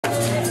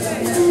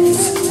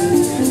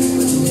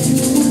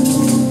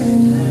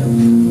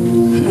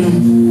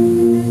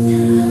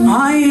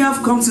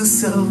to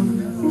serve.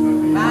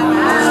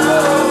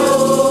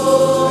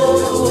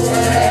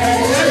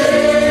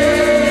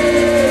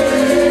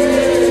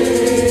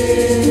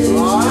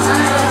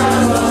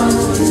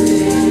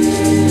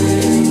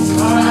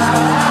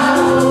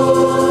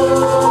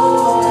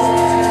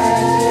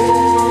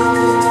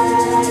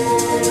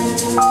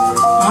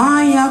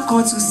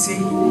 To say,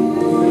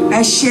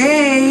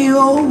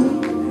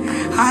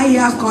 I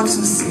have come to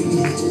say,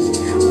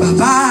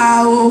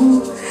 Baba,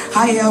 oh,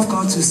 I have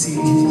come to say,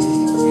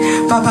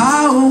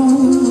 Baba,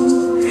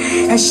 oh,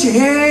 I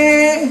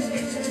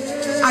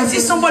see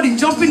somebody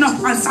jumping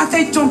up and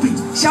started jumping,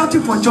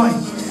 shouting for joy.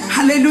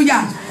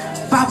 Hallelujah.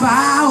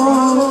 Baba,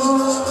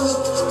 oh.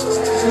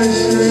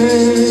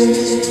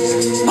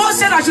 God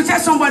said I should tell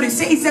somebody,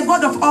 say, it's a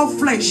God of all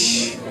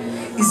flesh.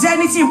 Is there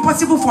anything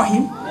impossible for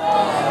him?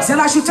 Said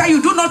I should tell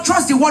you, do not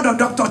trust the word of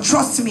doctor,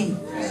 trust me.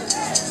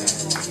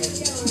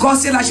 God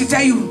said I should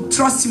tell you,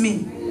 trust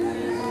me.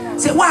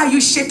 Say, why are you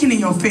shaking in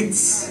your faith?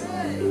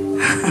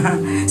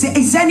 Say,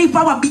 is there any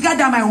power bigger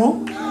than my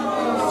own?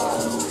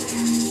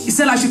 He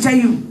said I should tell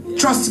you,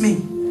 trust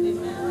me.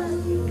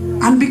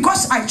 And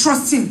because I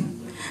trust him,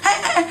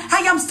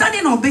 I am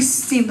standing on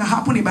this thing that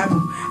happened in the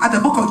Bible at the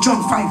book of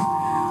John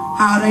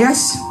 5.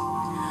 Yes.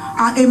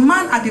 A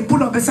man at the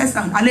pool of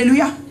Bethesda.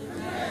 Hallelujah.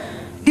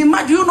 The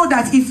man, do you know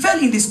that he fell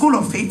in the school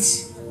of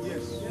faith?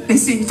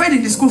 Yes. He fell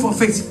in the school of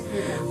faith.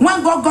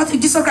 When God got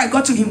Jesus Christ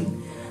got to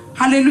him.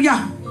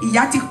 Hallelujah.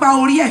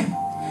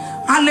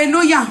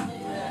 Hallelujah.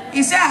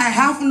 He said, I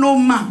have no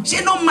man.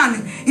 She no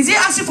man. Is he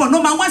asking for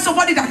no man when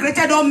somebody that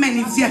created all men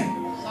is here?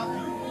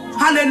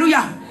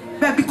 Hallelujah.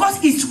 But because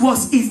it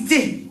was his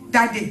day,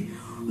 that day,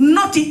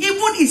 nothing,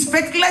 even his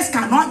faithless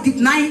cannot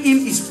deny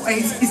him his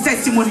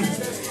testimony.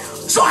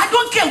 So I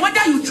don't care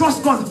whether you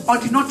trust God or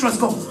do not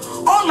trust God.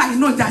 All I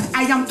know is that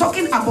I am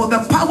talking about the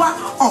power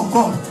of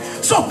God.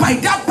 So by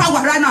that power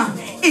right now,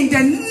 in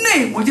the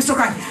name of Jesus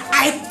Christ,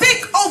 I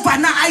take over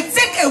now. I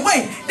take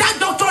away that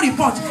doctor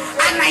report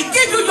and I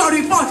give you your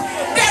report.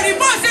 The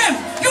report says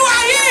you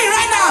are healing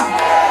right now.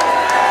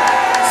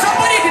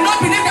 Somebody did not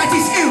believe that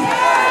he's ill.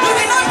 You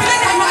did not believe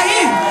that you are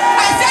healed.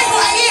 I say you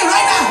are healed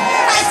right now.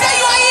 I say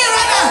you are healed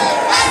right now.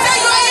 I say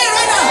you are healed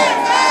right now.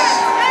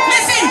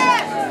 Listen.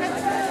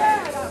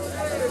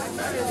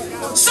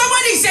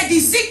 Somebody said the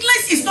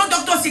sickness is not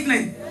doctor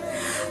sickness.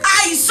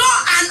 I saw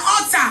an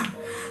altar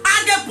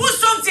and they put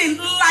something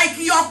like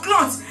your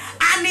clothes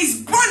and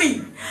it's burning.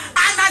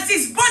 And as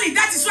it's burning,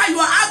 that is why you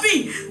are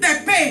having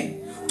the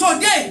pain.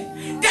 Today,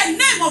 the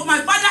name of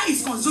my Father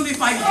is consuming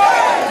fire.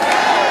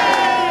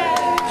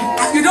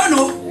 You don't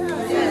know?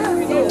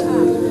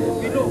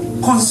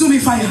 Consuming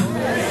fire.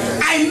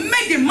 I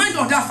made the mind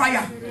of that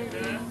fire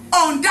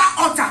on that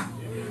altar.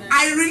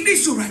 I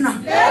release you right now.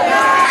 And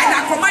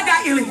I command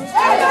that healing.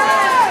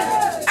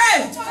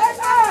 Hey!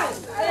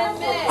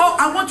 Oh,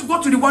 I want to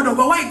go to the word of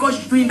God. Why God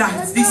is doing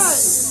that?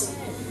 This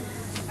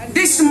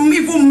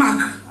evil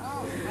mark.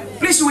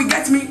 Please, you will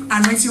get me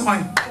anointing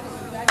oil.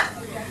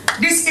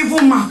 This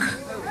evil mark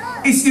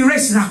is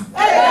erased now.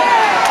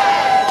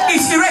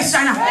 It's erased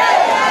right now.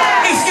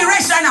 It's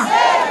erased right now.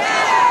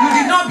 You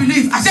did not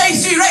believe. I say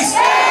it's erased.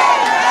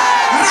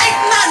 Right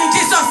now in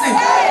Jesus' name.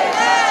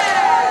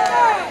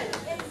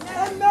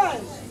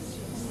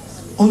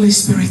 Holy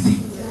Spirit.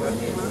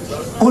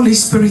 Holy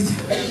Spirit.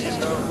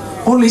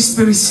 Holy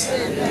Spirit.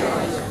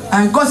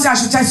 And God said I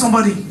should tell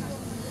somebody.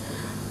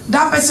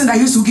 That person that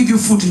used to give you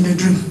food in the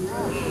dream,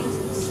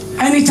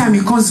 anytime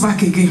he comes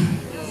back again,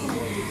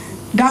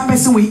 that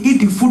person will eat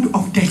the food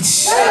of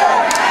death.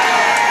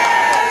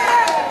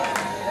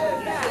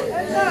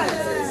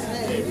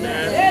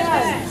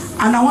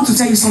 And I want to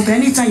tell you something.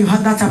 Anytime you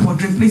have that type of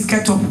dream, please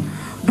get up.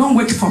 Don't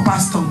wait for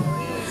pastor.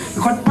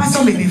 Because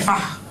pastor may be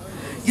far.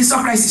 Jesus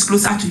Christ is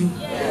closer to you.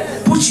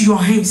 Put your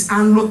hands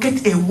and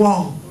locate a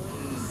wall.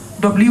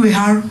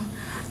 W-A-R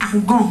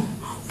and go.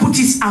 Put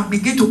it and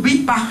begin to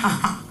beat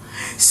back.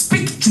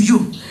 Speak to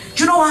you.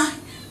 You know what?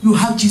 You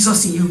have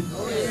Jesus in you.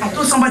 I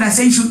told somebody that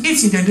said you should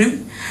eat in the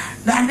dream.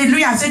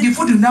 Hallelujah. I said the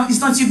food now is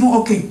not even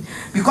okay.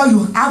 Because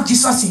you have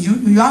Jesus in you.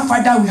 You have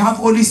Father, we have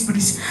Holy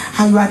Spirit.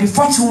 And you are the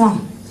fourth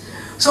one.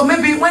 So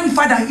maybe when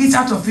Father eats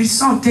out of it,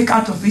 Son take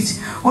out of it,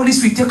 Holy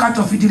Spirit take out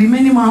of it, the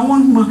remaining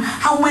one,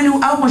 how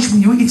much will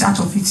you eat out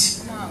of it?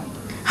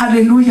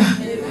 Hallelujah.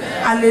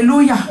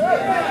 Hallelujah.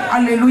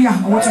 Hallelujah.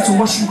 I want you to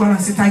worship God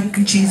and say, thank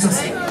you, Jesus.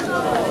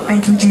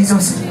 Thank you,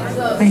 Jesus.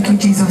 Thank you,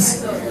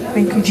 Jesus.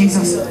 Thank you,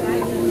 Jesus.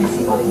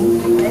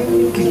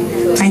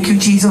 Thank you,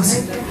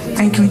 Jesus.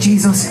 Thank you,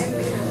 Jesus.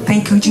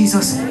 Thank you,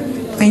 Jesus.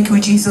 Thank you,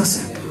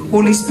 Jesus.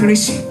 Holy Spirit,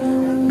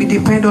 we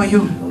depend on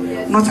you,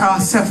 not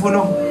ourselves, oh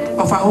Lord.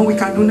 Of our own, we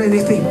can do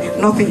anything.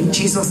 Nothing in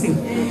Jesus' name.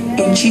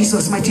 In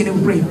Jesus' mighty name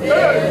we pray.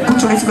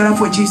 Put your hands together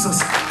for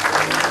Jesus.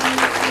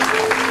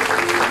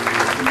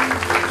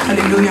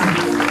 Hallelujah.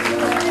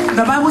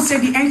 The Bible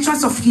said the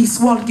entrance of his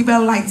word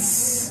giveth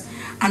lights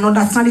and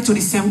understanding to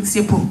the same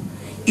simple.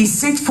 He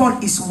sent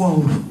forth his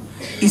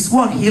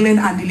word healing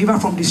and deliver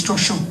from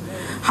destruction.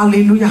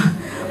 Hallelujah.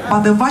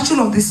 But the virtue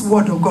of this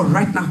word of God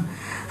right now,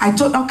 I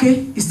thought,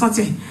 okay, it's not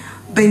a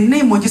The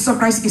name of Jesus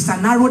Christ is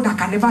an arrow that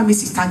can never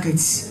miss its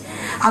targets.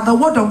 And the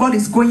word of God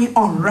is going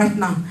on right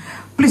now.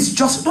 Please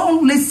just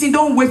don't listen,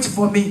 don't wait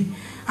for me.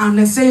 And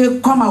they say,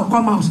 come out,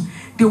 come out.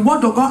 The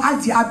word of God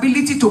has the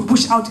ability to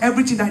push out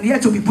everything that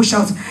needs to be pushed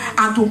out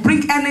and to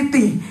bring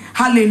anything.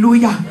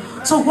 Hallelujah.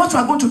 So what we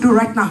are going to do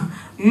right now,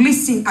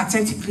 listen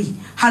attentively.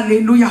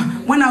 Hallelujah.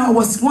 When I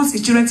was once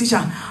a children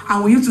teacher,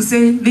 and we used to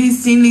say,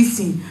 listen,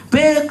 listen.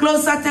 Pay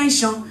close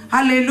attention.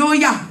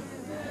 Hallelujah.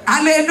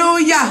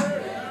 Hallelujah.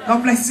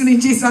 God bless you in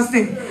Jesus'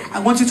 name. I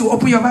want you to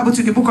open your Bible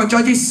to the book of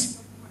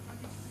Judges.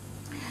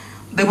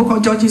 The book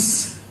of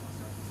Judges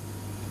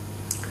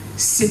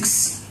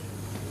 6.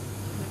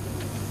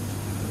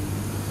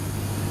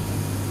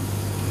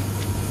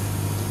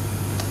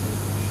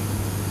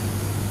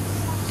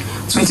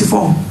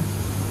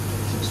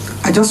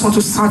 I just want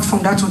to start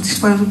from that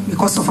 24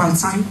 because of our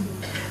time.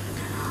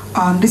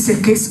 This is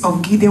a case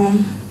of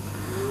Gideon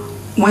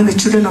when the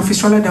children of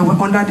Israel that were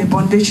under the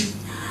bondage,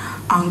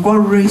 and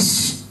God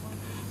raised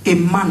a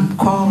man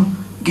called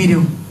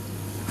Gideon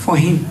for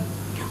him.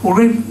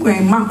 Or a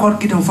man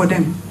called Gideon for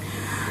them.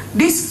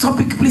 This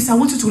topic, please, I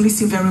want you to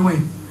listen very well.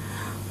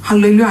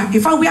 Hallelujah.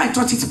 In fact, I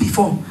taught it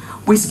before.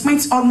 We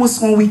spent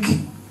almost 1 week.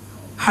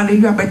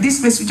 Hallelujah. But this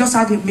place, we just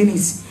had a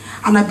minute.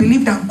 And I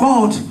believe that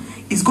God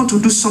is going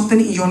to do something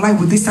in your life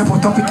with this type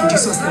of topic in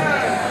Jesus'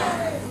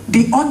 name.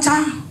 The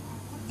altar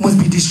must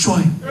be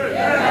destroyed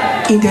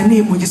in the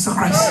name of Jesus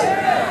Christ.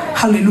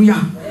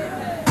 Hallelujah.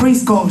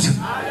 Praise God.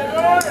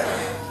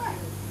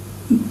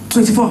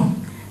 24.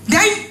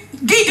 Then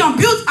Gideon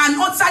built an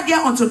altar there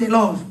unto the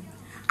Lord,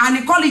 and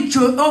he called it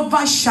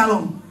Jehovah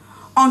Shalom.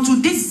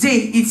 Unto this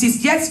day it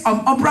is yet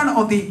of Obran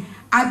of the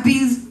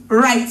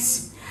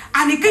Abizrites.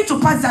 And it came to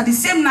pass that the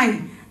same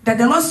night that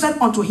the Lord said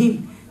unto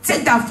him,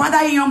 take thy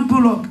father young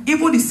bullock,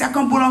 even the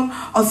second bullock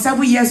of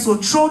 7 years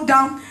old, throw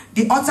down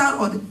the altar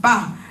of the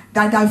bar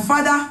that thy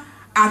father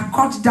had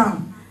cut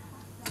down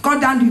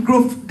the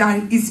grove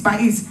that is by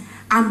it,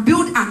 and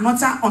build an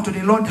altar unto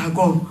the Lord thy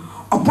God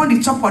upon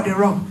the top of the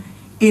rock,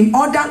 in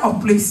order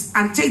of place,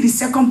 and take the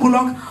second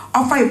bullock,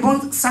 offer a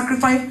burnt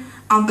sacrifice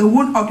and the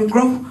wood of the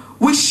grove,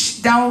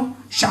 which thou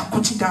shalt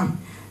cut down.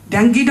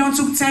 Then Gideon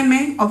took 10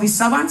 men of his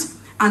servants,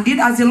 and did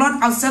as the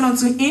Lord had said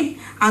unto him,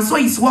 and so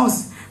it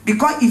was,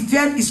 because he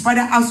feared his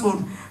father's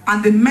household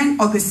and the men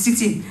of the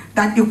city,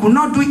 that he could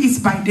not do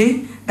it by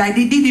day, that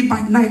they did it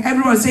by night.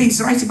 Everyone say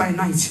it's right by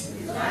night.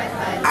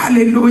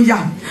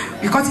 Hallelujah.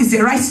 Because it's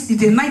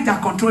the night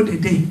that controls the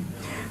day.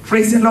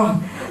 Praise the Lord.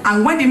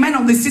 And when the men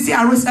of the city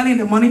arose early in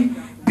the morning,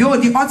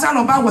 behold, the altar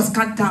of Baal was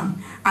cut down,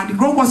 and the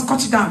grove was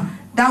cut down.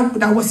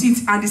 That was it.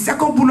 And the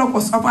second bullock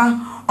was upon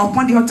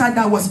the altar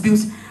that was built.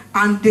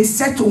 And they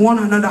said to one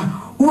another,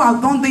 who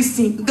have done this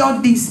thing,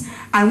 done this?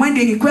 And when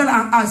they inquired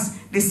and asked,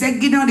 they said,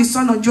 Gideon the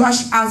son of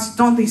Joash has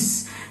done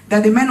this.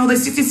 That the men of the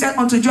city said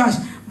unto Joash,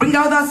 bring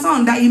out that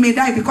son, that he may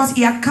die, because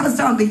he had cast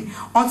down the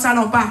altar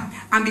of Baal,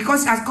 and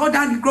because he has cut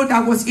down the grove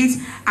that was it.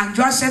 And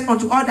Joash said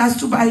unto all that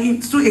stood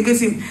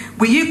against him,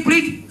 will ye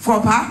plead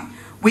for Baal?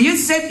 Will you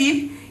save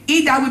him?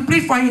 He that will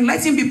plead for him,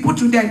 let him be put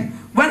to death.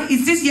 Well,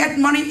 is this yet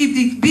money if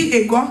it be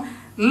a God?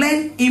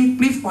 Let him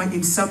plead for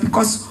himself,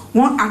 because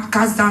one had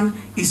cast down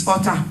his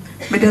altar.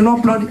 May the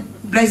Lord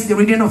bless the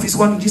reading of his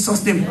word in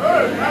Jesus' name.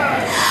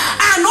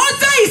 An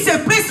altar is a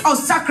place of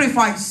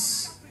sacrifice.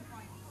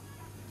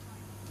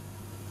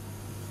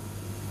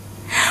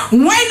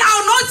 When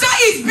an altar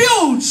is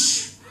built,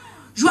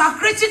 you are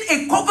creating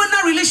a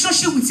covenant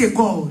relationship with a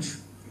God.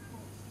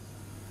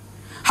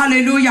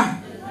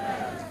 Hallelujah.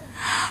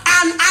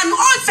 And an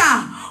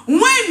altar,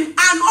 when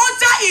an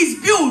altar is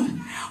built,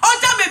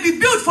 altar may be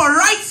built for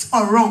right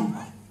or wrong.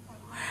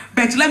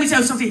 But let me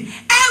tell you something.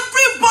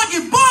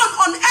 Everybody born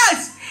on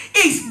earth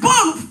is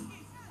born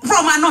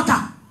from an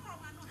altar.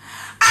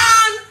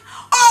 And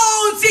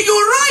until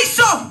you rise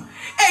up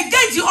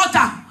against the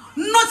altar,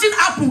 nothing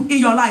happens in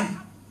your life.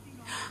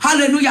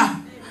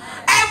 Hallelujah.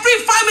 Every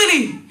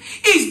family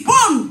is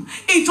born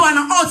into an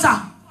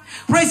altar.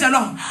 Praise the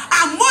Lord.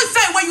 And most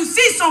times when you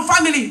see some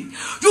family,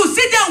 you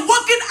see them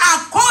working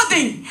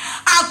according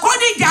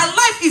their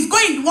life is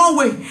going one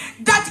way.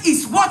 That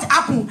is what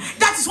happened.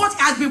 That is what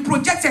has been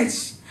projected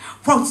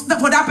for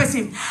that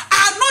person.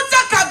 An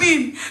altar can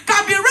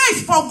be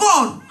raised for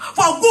God,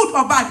 for good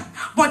or bad.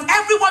 But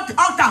every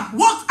altar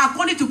works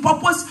according to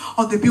purpose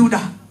of the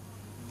builder.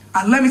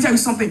 And let me tell you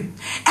something.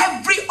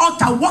 Every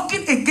altar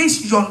working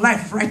against your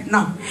life right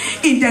now,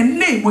 in the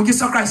name of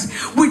Jesus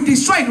Christ, we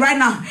destroy it right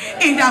now,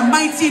 in the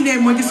mighty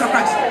name of Jesus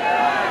Christ.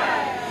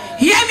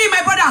 Hear me,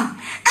 my brother.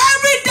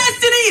 Every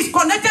destiny is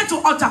connected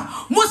to altar,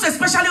 most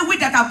especially we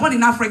that are born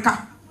in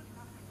Africa.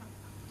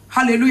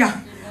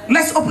 Hallelujah.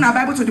 Let's open our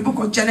Bible to the book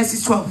of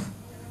Genesis 12,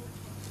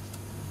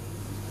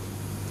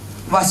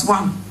 verse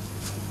 1.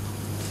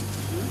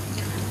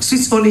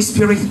 Sweet Holy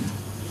Spirit,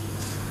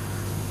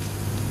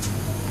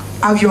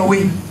 have your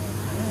way.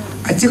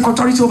 I take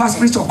authority over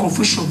spiritual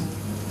confusion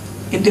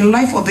in the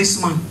life of this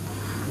man.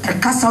 I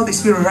cast out the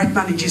spirit right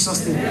now in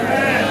Jesus' name.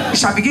 You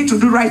shall begin to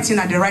do right thing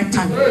at the right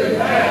time.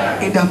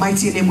 In the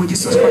mighty name of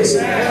Jesus Christ.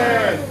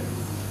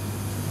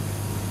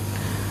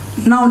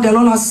 Now the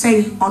Lord has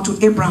said unto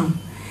Abraham,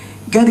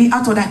 get thee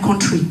out of thy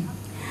country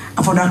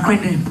and for thy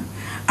kingdom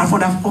and for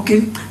that.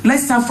 Okay,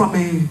 let's start from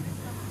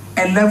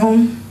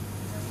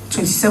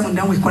 11:27.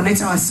 Then we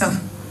connect ourselves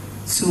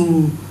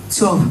to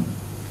 12.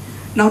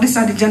 Now these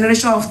are the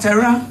generation of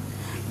Terah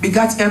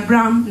begat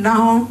Abraham.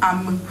 Now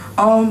I'm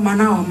all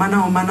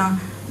manner.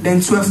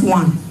 Then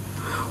 12:1.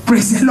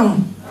 Praise the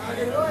Lord.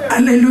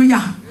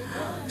 Hallelujah.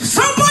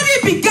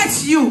 Somebody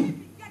begets you.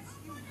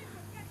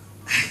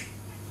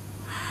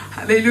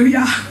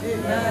 Hallelujah.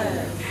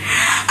 Amen.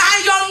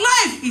 And your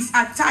life is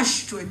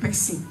attached to a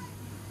person.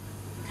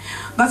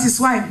 That is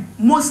why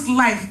most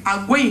lives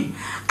are going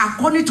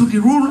according to the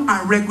rule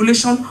and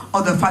regulation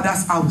of the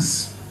Father's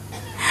house.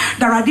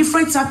 There are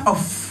different types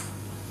of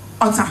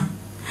altar.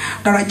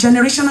 There are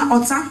generational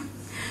altar.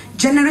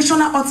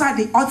 Generational altar,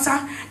 the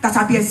altar that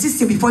have been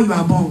existing before you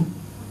are born.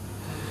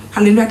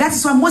 Hallelujah. That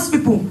is why most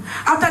people,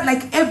 after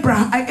like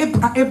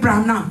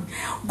Abraham now,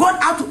 God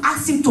had to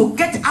ask him to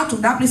get out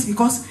of that place,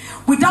 because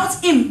without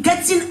him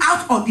getting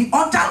out of the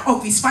altar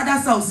of his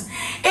father's house,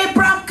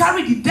 Abraham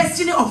carried the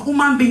destiny of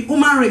human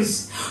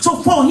race.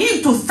 So for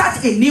him to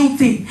start a new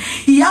thing,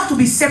 he had to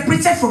be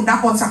separated from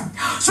that altar,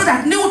 so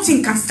that new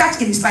thing can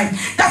start in his life.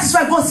 That is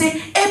why God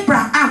said,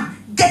 Abraham,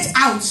 get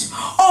out.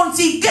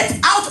 Until he get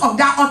out of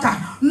that altar,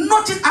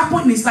 nothing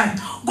happened in his life.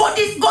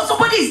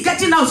 Somebody is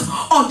getting out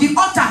of the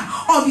altar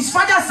of his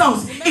father's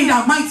house in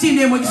the mighty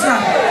name of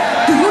Israel.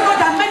 Do you know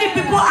that many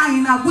people are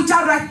in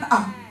Abuja right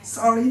now?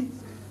 Sorry.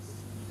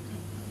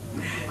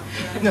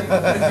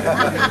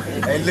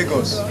 In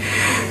Lagos.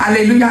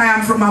 Hallelujah. I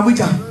am from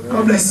Abuja.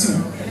 God bless you.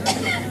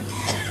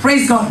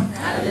 Praise God.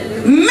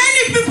 Hallelujah.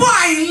 Many people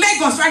are in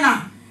Lagos right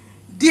now.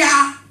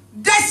 Their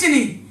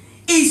destiny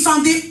is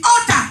on the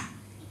altar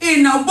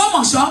in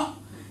Bomosho,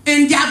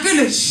 in their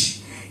village.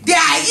 They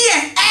are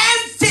here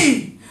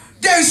empty.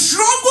 They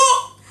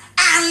struggle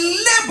and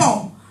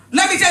labor.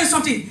 Let me tell you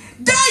something.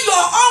 That your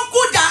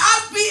uncle that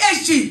has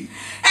PhD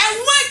and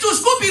went to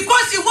school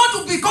because he want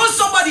to become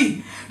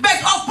somebody, but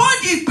upon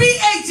the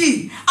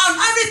PhD and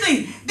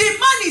everything, the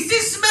man is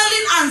still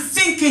smelling and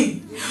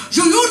sinking.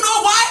 Do you know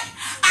why?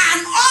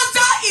 An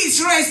altar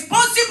is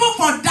responsible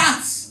for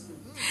that.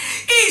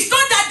 It's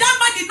not that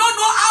man did not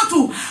know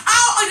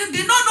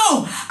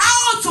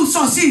how to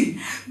succeed,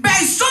 but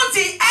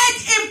something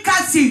held him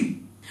captive.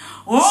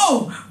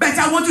 Oh, but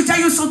I want to tell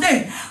you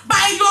something.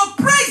 By your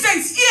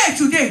presence here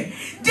today,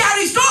 there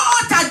is no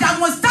altar that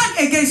will stand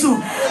against you.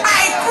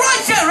 I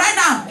crush it right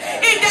now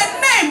in the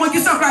name of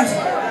Jesus Christ.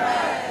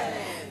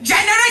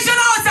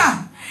 Generational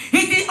altar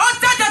is the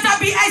altar that have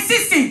been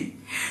existing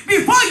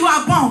before you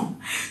are born.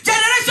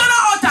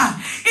 Generational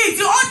altar is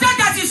the altar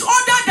that is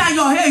older than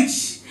your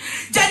age.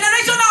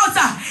 Generational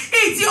altar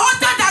is the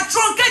altar that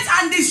truncates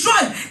and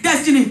destroys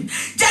destiny.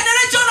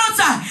 Generational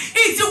altar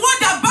is the one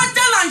that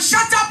battle and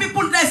shatter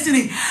people's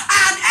destiny.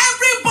 And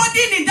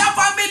everybody in that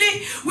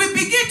family will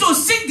begin to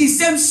sing the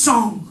same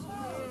song.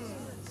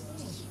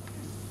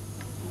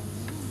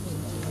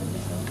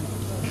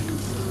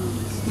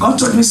 God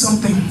told me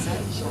something.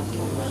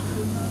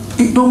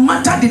 No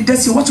matter the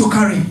destiny, what you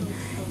carry,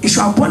 it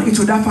shall born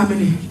into that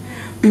family.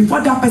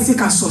 Before that person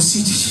can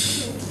succeed,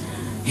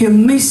 he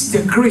needs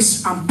the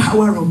grace and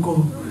power of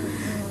God.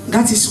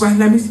 That is why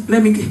let me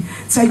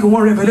tell you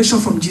one revelation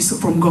from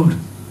God.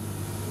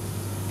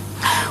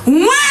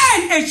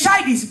 When a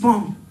child is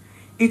born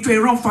into a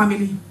wrong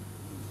family,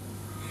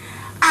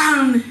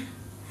 and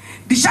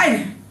the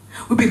child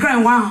will be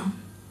crying, wow,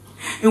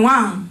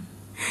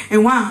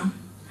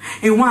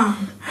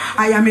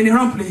 I am in the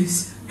wrong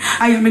place.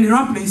 I am in the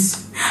wrong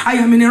place. I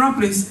am in the wrong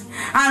place.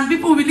 And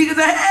people will be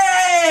say,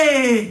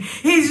 hey,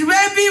 his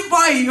baby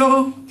boy,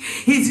 oh,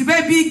 his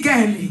baby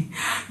girl.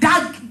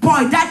 That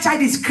boy, that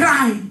child is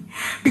crying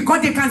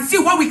because they can see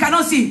what we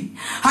cannot see.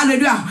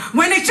 Hallelujah.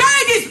 When a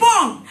child is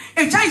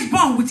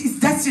born with his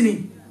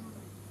destiny.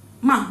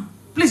 Ma,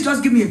 please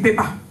just give me a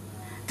paper.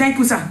 Thank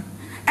you, sir.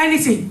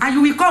 Anything. And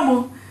you will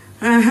come.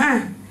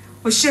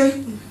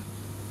 Oshe.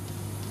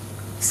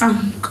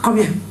 Sam, come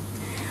here.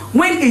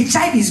 When a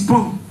child is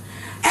born,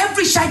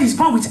 every child is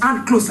born with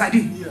hand closed like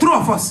this. Yeah. True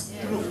of us.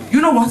 Yeah.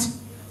 You know what?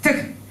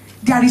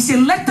 There is a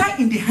letter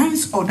in the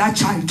hands of that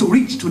child to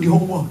reach to the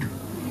whole world.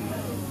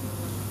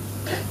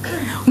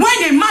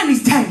 When a man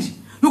is dead,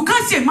 you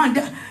can't see a man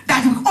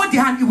that will hold the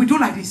hand, he will do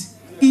like this.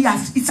 It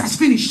has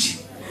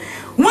finished.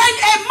 When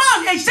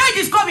a child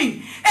is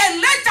coming, a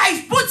letter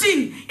is put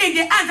in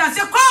the hands and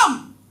say,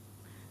 come,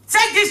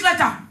 take this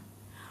letter.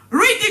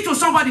 Read it to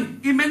somebody.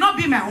 It may not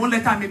be my own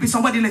letter, maybe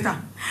somebody's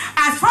letter.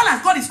 As far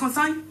as God is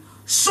concerned,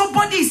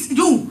 somebody is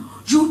you.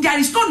 There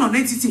is no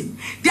non-entity.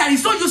 There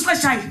is no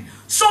useless child.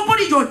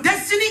 Somebody, your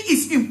destiny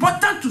is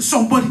important to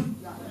somebody.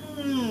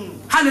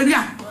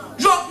 Hallelujah.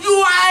 You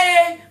are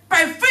a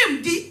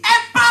perfume, the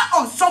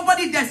emperor of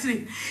somebody's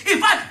destiny. In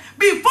fact,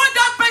 before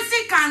that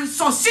person can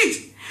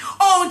succeed,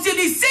 until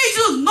he sees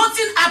you,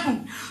 nothing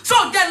happens. So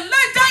the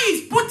letter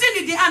is putting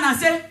in the hand and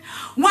say,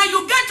 when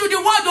you get to the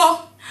world,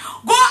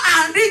 go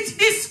and read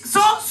this so.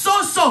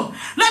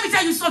 Let me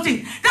tell you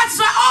something. That's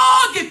why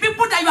all the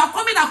people that you are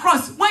coming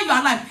across when you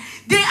are alive,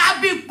 they are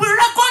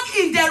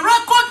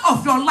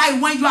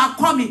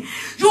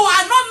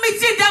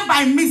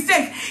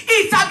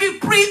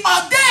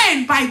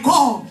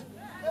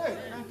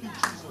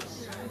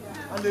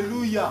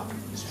Hallelujah.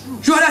 It's true.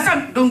 You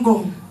understand? Don't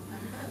go.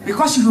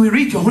 Because you will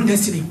read your own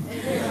destiny.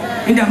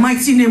 In the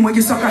mighty name of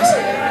Jesus Christ.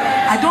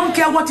 I don't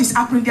care what is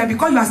happening there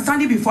because you are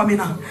standing before me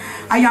now.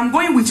 I am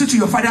going with you to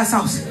your father's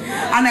house.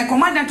 And I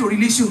command them to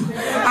release you.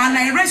 And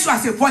I raise you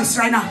as a voice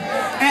right now.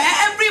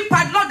 Every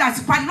padlock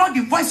that's padlocked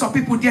the voice of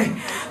people there.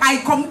 I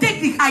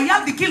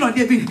have the key of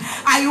David.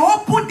 I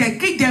open the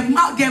key, them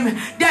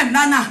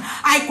Nana.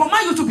 I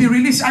command you to be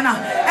released, Anna.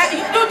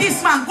 Do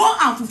this, man. Go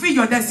and fulfill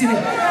your destiny.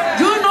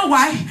 Do you know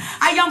why?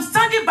 I am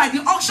standing by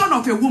the auction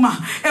of a woman.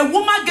 A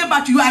woman gave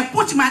back to you. I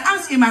put my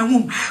hands in my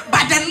womb.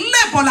 By the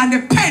labor and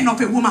the pain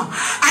of a woman.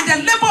 And the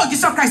labor of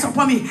Jesus Christ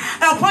upon me.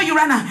 Upon you,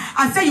 Anna.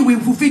 I say you will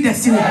fulfill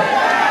destiny.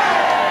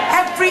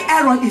 Every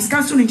error is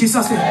cancelled in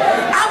Jesus' name.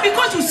 And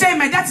because you say,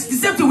 man, that's the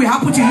same thing will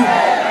happen to you.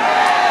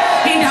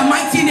 In the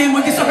mighty name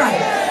of Jesus Christ.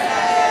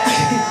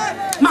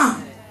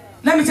 Man,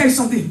 let me tell you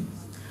something.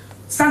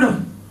 Stand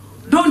up.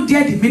 Don't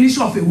dare the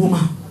ministry of a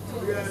woman.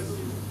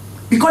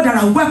 Because there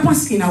are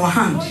weapons in our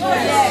hand.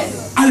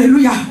 Yes.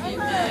 Hallelujah.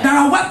 Amen. There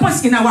are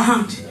weapons in our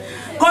hand.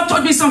 God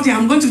told me something.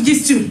 I'm going to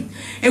gist you.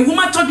 A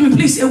woman told me,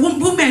 please, a woman,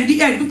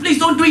 please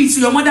don't do it to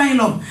your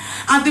mother-in-law.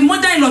 And the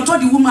mother-in-law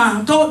told the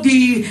woman, told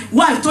the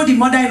wife, told the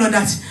mother-in-law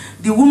that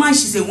the woman,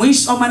 she's a witch,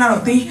 some manner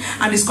of thing,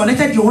 and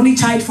disconnected the only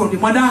child from the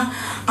mother.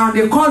 And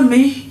they called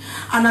me.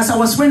 And as I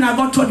was praying,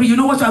 God told me, you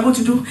know what I'm going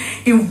to do?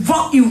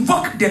 Invoke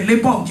the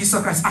labor of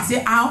Jesus Christ. I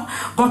said, how?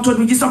 God told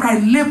me, Jesus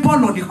Christ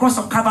labored on the cross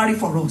of Calvary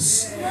for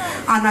us.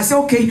 And I said,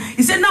 okay.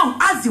 He said, now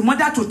ask the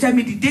mother to tell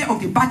me the day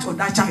of the birth of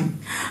that child.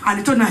 And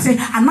he told me, I said,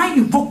 and I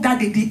invoke that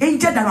day, the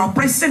angel that are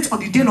present on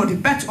the day of the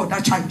birth of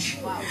that child.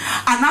 Wow.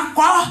 And I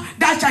called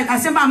that child. I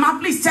said, Mama,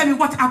 please tell me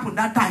what happened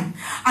that time.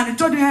 And he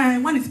told me,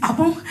 when it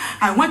happened,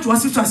 I went to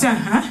hospital. I said,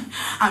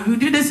 and you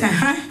did this, and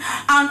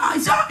I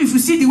said, if you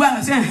see the way,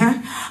 I said,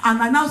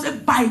 and I now said,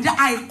 by that,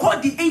 I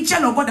called the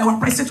angel of God that were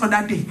present on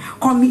that day.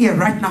 Call me here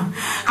right now.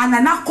 And I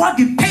now called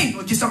the pain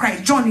of Jesus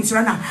Christ. John is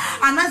right now.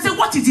 And I said,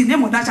 what is the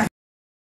name of that child?